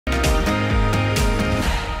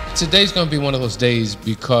Today's gonna be one of those days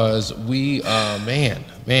because we, we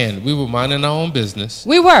were minding our own business.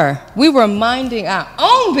 We were minding our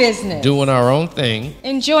own business. Doing our own thing.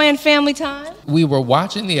 Enjoying family time. We were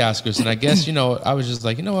watching the Oscars, and I guess, I was just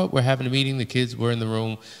like, you know what, we're having a meeting, the kids were in the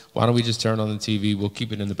room, why don't we just turn on the TV, we'll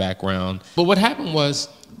keep it in the background. But what happened was,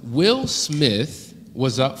 Will Smith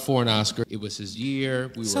was up for an Oscar. It was his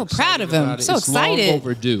year. We were so proud of him, so it's excited. Long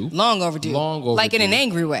overdue. Long overdue. Long overdue. Like in an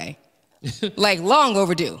angry way. Like long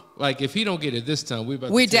overdue. Like if he don't get it this time, we're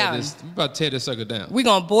about to tear this sucker down. We're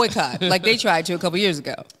gonna boycott like they tried to a couple years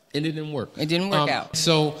ago. And it didn't work. It didn't work out.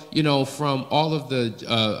 So, from all of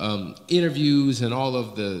the interviews and all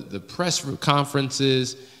of the press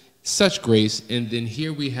conferences, such grace, and then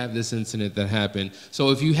here we have this incident that happened.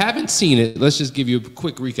 So if you haven't seen it, let's just give you a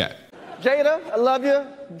quick recap. Jada, I love you.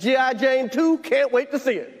 G.I. Jane 2, can't wait to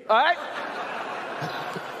see it. All right?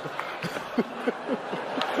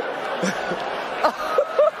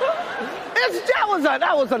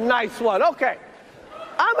 That was a nice one. Okay.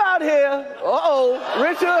 I'm out here.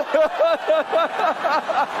 Richard.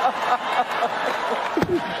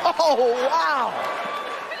 Oh, wow.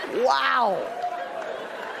 Wow.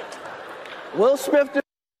 Will Smith.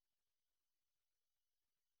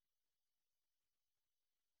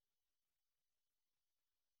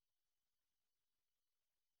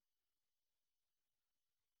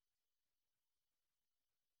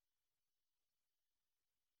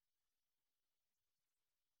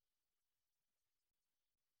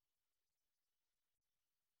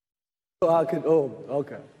 Okay.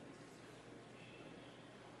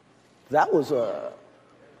 That was a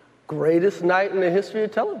greatest night in the history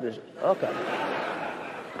of television. Okay.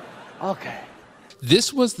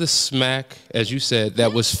 This was the smack, as you said,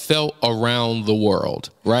 that was felt around the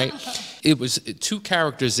world, right? It was two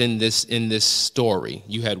characters in this story.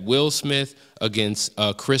 You had Will Smith against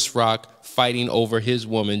Chris Rock fighting over his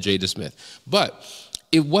woman, Jada Smith. But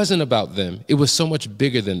it wasn't about them. It was so much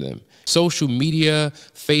bigger than them. Social media,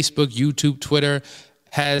 Facebook, YouTube, Twitter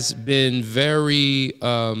has been very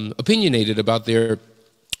opinionated about their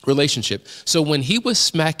relationship. So when he was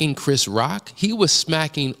smacking Chris Rock, he was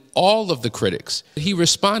smacking all of the critics. He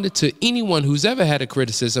responded to anyone who's ever had a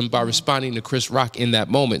criticism by responding to Chris Rock in that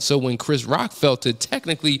moment. So when Chris Rock felt it,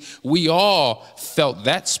 technically we all felt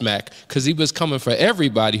that smack because he was coming for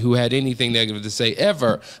everybody who had anything negative to say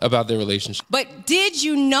ever about their relationship. But did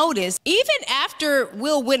you notice, even after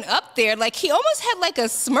Will went up there, like he almost had like a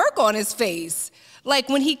smirk on his face. Like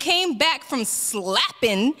when he came back from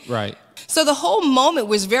slapping. Right. So the whole moment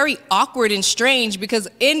was very awkward and strange because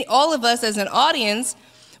all of us as an audience,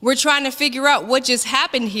 we're trying to figure out what just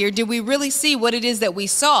happened here. Did we really see what it is that we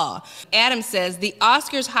saw? Adam says, the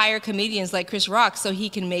Oscars hire comedians like Chris Rock so he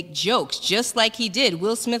can make jokes, just like he did.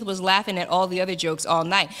 Will Smith was laughing at all the other jokes all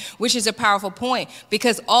night, which is a powerful point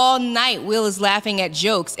because all night Will is laughing at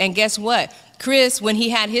jokes. And guess what? Chris, when he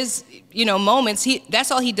had his moments,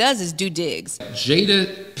 that's all he does is do digs.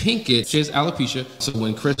 Jada Pinkett, she has alopecia. So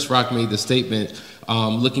when Chris Rock made the statement,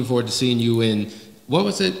 looking forward to seeing you in, what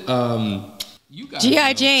was it?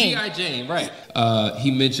 G.I. Jane. G.I. Jane, right.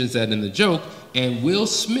 He mentions that in the joke. And Will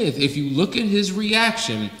Smith, if you look at his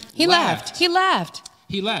reaction, He laughed. He laughed.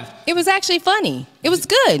 It was actually funny. It was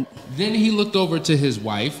good. Then he looked over to his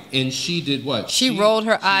wife, and she did what? She rolled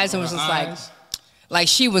her eyes and was just like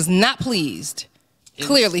she was not pleased.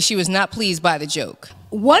 Clearly, she was not pleased by the joke.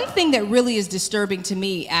 One thing that really is disturbing to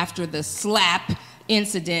me after the slap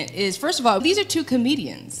incident is, first of all, these are two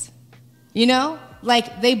comedians.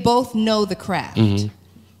 Like they both know the craft. Mm-hmm.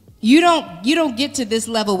 You don't get to this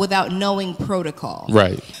level without knowing protocol.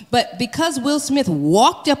 Right. But because Will Smith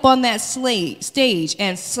walked up on that stage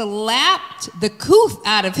and slapped the couth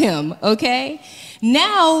out of him, okay?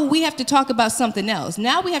 Now we have to talk about something else.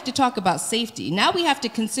 Now we have to talk about safety. Now we have to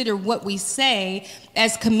consider what we say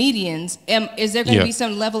as comedians. Is there going to be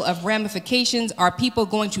some level of ramifications? Are people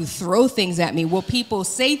going to throw things at me? Will people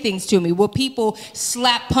say things to me? Will people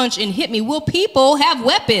slap, punch, and hit me? Will people have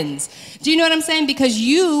weapons? Do you know what I'm saying? Because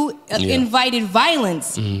you invited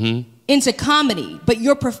violence into comedy, but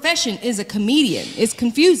your profession is a comedian. It's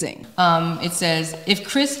confusing. It says, if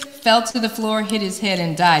Chris fell to the floor, hit his head,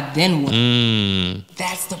 and died, then what?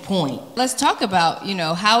 That's the point. Let's talk about,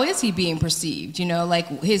 how is he being perceived?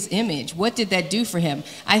 Like his image. What did that do for him?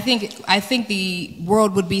 I think the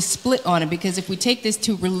world would be split on it because if we take this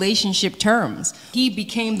to relationship terms, he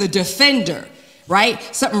became the defender, right?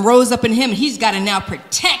 Something rose up in him, and he's got to now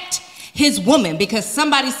protect his woman because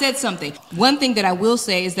somebody said something. One thing that I will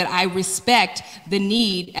say is that I respect the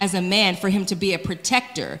need as a man for him to be a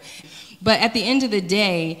protector. But at the end of the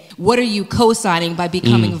day, what are you co-signing by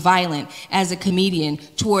becoming violent as a comedian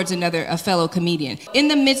towards a fellow comedian? In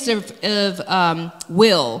the midst of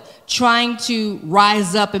Will trying to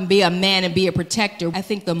rise up and be a man and be a protector, I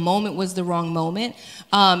think the moment was the wrong moment.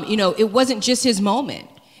 You know, it wasn't just his moment.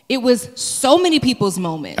 It was so many people's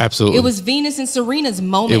moment. Absolutely. It was Venus and Serena's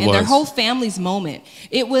moment and their whole family's moment.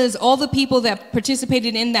 It was all the people that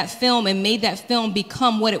participated in that film and made that film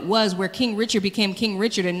become what it was, where King Richard became King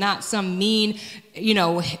Richard and not some mean, you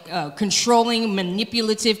know, controlling,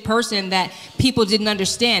 manipulative person that people didn't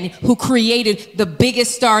understand, who created the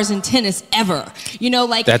biggest stars in tennis ever. You know,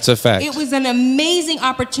 like, that's a fact. It was an amazing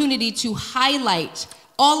opportunity to highlight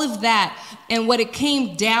all of that, and what it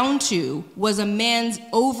came down to was a man's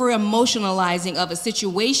over-emotionalizing of a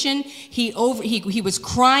situation. He was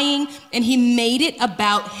crying, and he made it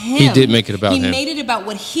about him. He did make it about him. He made it about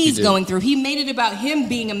what he's going through. He made it about him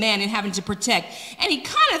being a man and having to protect. And he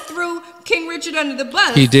kind of threw King Richard under the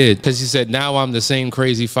bus. He did, because he said, now I'm the same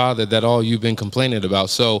crazy father that all you've been complaining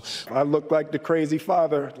about. So I look like the crazy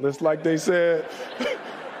father, just like they said.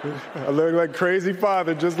 I look like crazy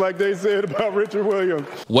father, just like they said about Richard Williams.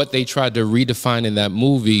 What they tried to redefine in that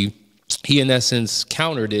movie, he in essence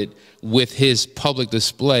countered it with his public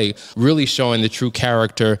display, really showing the true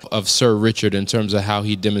character of Sir Richard in terms of how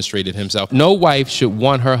he demonstrated himself. No wife should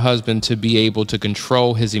want her husband to be able to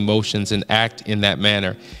control his emotions and act in that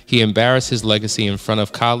manner. He embarrassed his legacy in front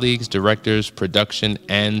of colleagues, directors, production,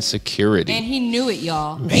 and security. And he knew it,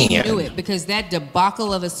 y'all. He knew it, because that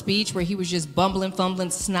debacle of a speech where he was just bumbling, fumbling,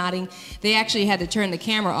 snotting, they actually had to turn the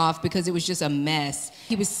camera off because it was just a mess.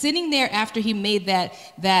 He was sitting there after he made that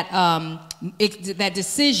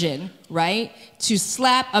decision, right, to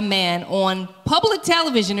slap a man on public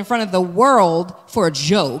television in front of the world for a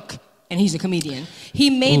joke, and he's a comedian. He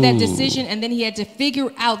made that decision, and then he had to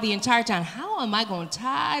figure out the entire time, how am I going to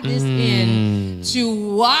tie this in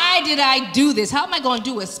to why did I do this? How am I going to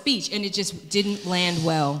do a speech? And it just didn't land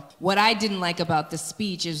well. What I didn't like about the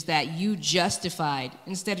speech is that you justified,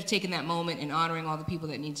 instead of taking that moment and honoring all the people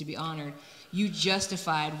that need to be honored, you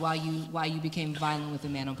justified why you became violent with a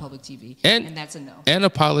man on public TV, and that's a no. And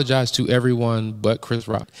apologize to everyone but Chris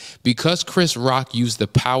Rock, because Chris Rock used the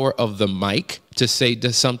power of the mic to say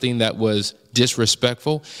something that was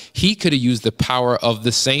disrespectful. He could have used the power of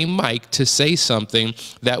the same mic to say something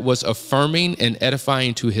that was affirming and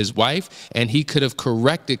edifying to his wife, and he could have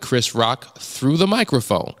corrected Chris Rock through the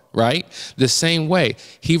microphone, right? The same way,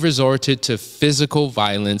 he resorted to physical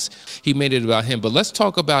violence. He made it about him. But let's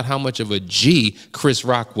talk about how much of a G Chris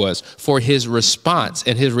Rock was for his response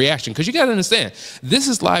and his reaction, because you got to understand, this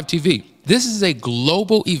is live TV. This is a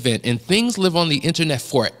global event, and things live on the internet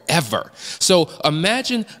forever. So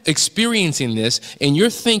imagine experiencing this, and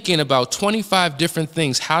you're thinking about 25 different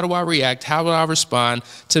things. How do I react? How do I respond?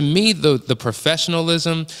 To me, the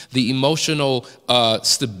professionalism, the emotional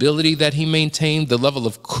stability that he maintained, the level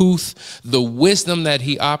of couth, the wisdom that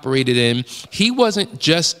he operated in, he wasn't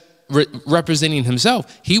just representing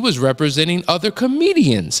himself, he was representing other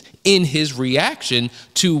comedians in his reaction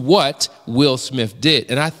to what Will Smith did.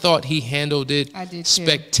 And I thought he handled it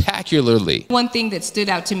spectacularly. One thing that stood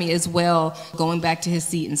out to me as well, going back to his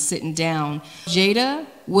seat and sitting down, Jada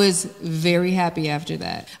was very happy after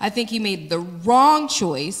that. I think he made the wrong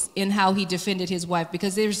choice in how he defended his wife,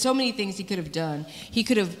 because there's so many things he could have done. He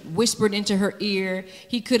could have whispered into her ear.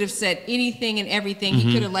 He could have said anything and everything.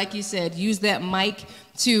 He could have, like you said, used that mic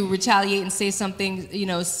to retaliate and say something, you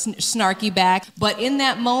know, snarky back. But in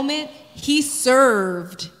that moment, he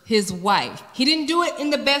served his wife. He didn't do it in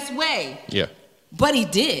the best way. Yeah. But he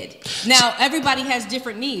did. Now, everybody has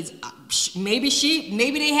different needs. Maybe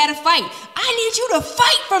they had a fight. I need you to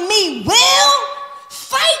fight for me, Will.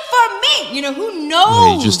 Fight for me. You know, who knows?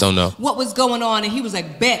 Yeah, you just don't know what was going on. And he was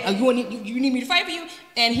like, bet, you need me to fight for you?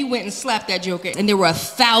 And he went and slapped that joker. And there were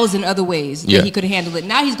 1,000 other ways that he could handle it.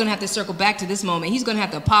 Now he's going to have to circle back to this moment. He's going to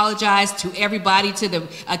have to apologize to everybody, to the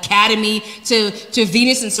Academy, to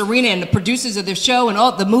Venus and Serena and the producers of the show and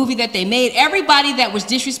all the movie that they made. Everybody that was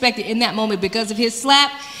disrespected in that moment because of his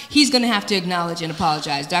slap, he's going to have to acknowledge and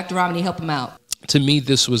apologize. Dr. Romney, help him out. To me,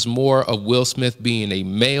 this was more of Will Smith being a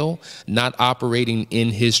male, not operating in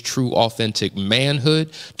his true, authentic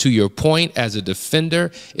manhood. To your point, as a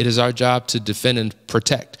defender, it is our job to defend and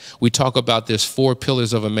protect. We talk about there's 4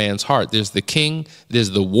 pillars of a man's heart. There's the king, there's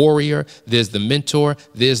the warrior, there's the mentor,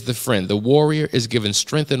 there's the friend. The warrior is given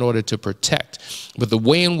strength in order to protect. But the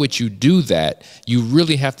way in which you do that, you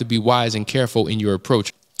really have to be wise and careful in your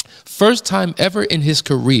approach. First time ever in his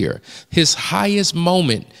career, his highest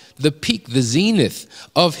moment, the peak, the zenith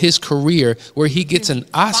of his career, where he gets an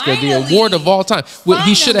Oscar, the award of all time. Well,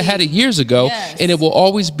 he should have had it years ago, and it will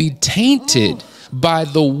always be tainted by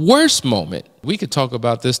the worst moment. We could talk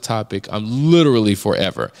about this topic literally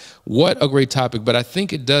forever. What a great topic, but I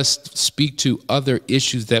think it does speak to other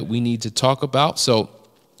issues that we need to talk about. So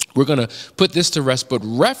we're going to put this to rest, but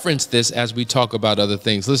reference this as we talk about other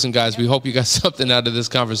things. Listen, guys, we hope you got something out of this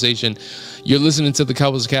conversation. You're listening to the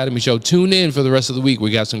Couples Academy Show. Tune in for the rest of the week.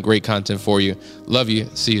 We got some great content for you. Love you.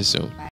 See you soon.